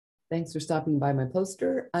Thanks for stopping by my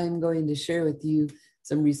poster. I'm going to share with you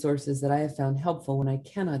some resources that I have found helpful when I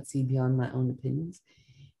cannot see beyond my own opinions,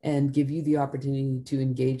 and give you the opportunity to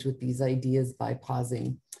engage with these ideas by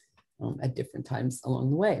pausing at different times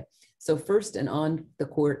along the way. So first, an on the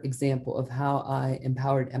court example of how I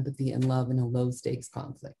empowered empathy and love in a low stakes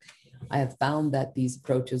conflict. I have found that these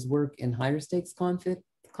approaches work in higher stakes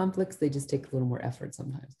conflicts. They just take a little more effort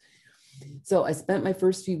sometimes. So I spent my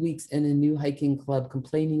first few weeks in a new hiking club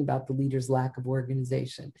complaining about the leader's lack of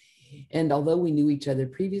organization. And although we knew each other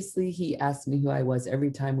previously, he asked me who I was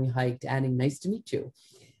every time we hiked, adding, "Nice to meet you."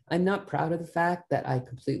 I'm not proud of the fact that I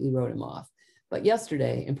completely wrote him off. But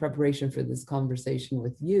yesterday, in preparation for this conversation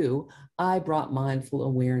with you, I brought mindful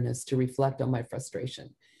awareness to reflect on my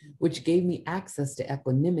frustration, which gave me access to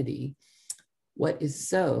equanimity. What is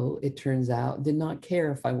so, it turns out, did not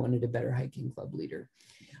care if I wanted a better hiking club leader.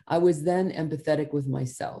 I was then empathetic with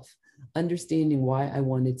myself, understanding why I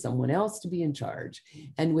wanted someone else to be in charge,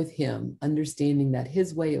 and with him, understanding that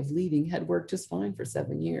his way of leading had worked just fine for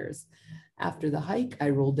 7 years. After the hike, I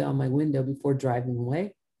rolled down my window before driving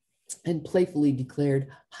away and playfully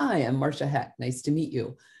declared, "Hi, I'm Marsha Heck. Nice to meet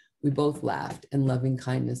you." We both laughed and loving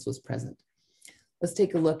kindness was present. Let's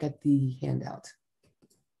take a look at the handout.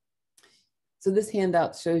 So this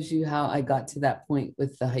handout shows you how I got to that point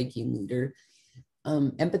with the hiking leader.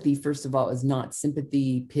 Empathy, first of all, is not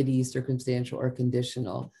sympathy, pity, circumstantial, or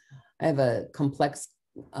conditional. I have a complex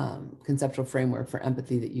conceptual framework for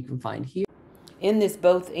empathy that you can find here. In this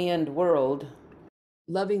both and world,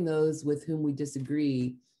 loving those with whom we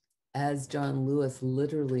disagree, as John Lewis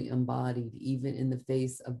literally embodied, even in the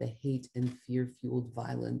face of the hate and fear-fueled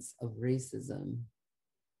violence of racism,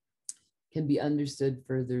 can be understood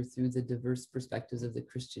further through the diverse perspectives of the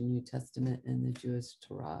Christian New Testament and the Jewish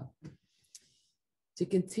Torah. To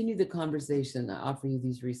continue the conversation, I offer you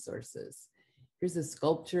these resources. Here's a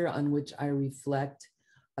sculpture on which I reflect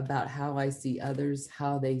about how I see others,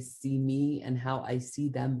 how they see me, and how I see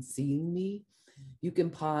them seeing me. You can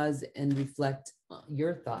pause and reflect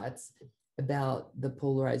your thoughts about the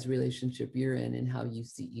polarized relationship you're in and how you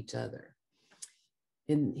see each other.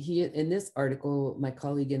 In this article, my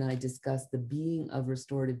colleague and I discussed the being of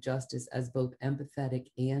restorative justice as both empathetic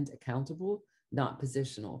and accountable, not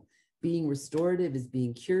positional. Being restorative is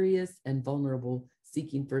being curious and vulnerable,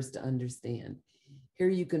 seeking first to understand. Here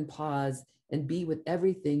you can pause and be with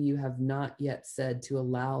everything you have not yet said to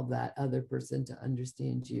allow that other person to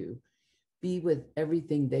understand you. Be with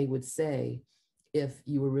everything they would say if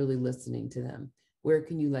you were really listening to them. Where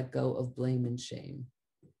can you let go of blame and shame?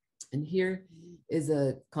 And here is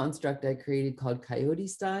a construct I created called Coyote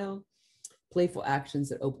Style, playful actions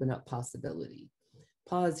that open up possibility.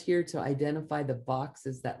 Pause here to identify the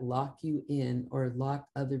boxes that lock you in or lock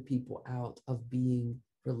other people out of being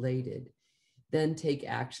related. Then take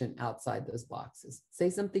action outside those boxes. Say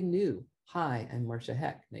something new. "Hi, I'm Marsha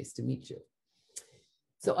Heck. Nice to meet you."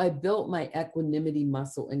 So I built my equanimity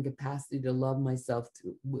muscle and capacity to love myself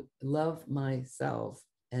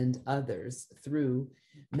and others through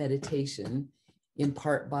meditation, in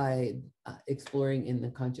part by exploring in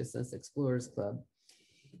the Consciousness Explorers Club,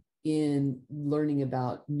 in learning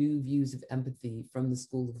about new views of empathy from the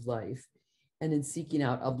School of Life, and in seeking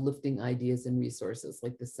out uplifting ideas and resources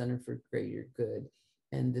like the Center for Greater Good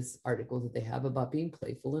and this article that they have about being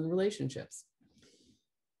playful in relationships.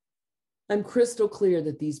 I'm crystal clear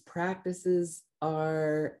that these practices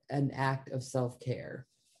are an act of self-care.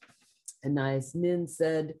 Anais Nin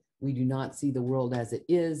said, "We do not see the world as it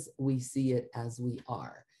is, we see it as we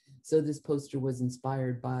are." So this poster was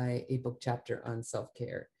inspired by a book chapter on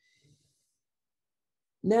self-care.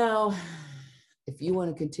 Now, if you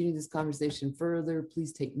want to continue this conversation further,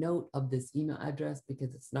 please take note of this email address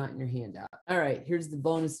because it's not in your handout. All right, here's the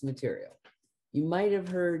bonus material. You might have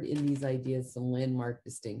heard in these ideas some landmark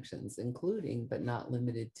distinctions, including, but not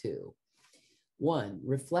limited to: 1,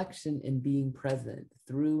 reflection and being present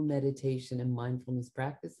through meditation and mindfulness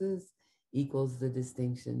practices equals the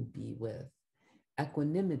distinction be with.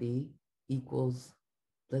 Equanimity equals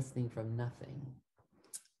listening from nothing.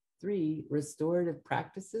 3, restorative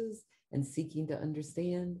practices and seeking to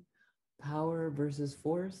understand power versus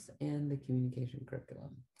force and the communication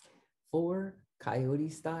curriculum. 4, Coyote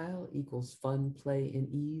Style equals fun, play,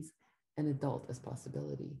 and ease, and adult as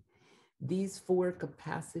possibility. These 4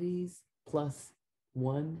 capacities plus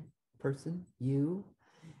 1 person, you,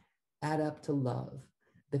 add up to love,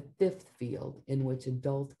 the 5th field in which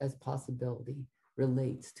adult as possibility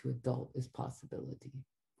relates to adult as possibility.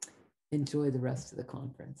 Enjoy the rest of the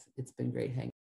conference. It's been great hanging.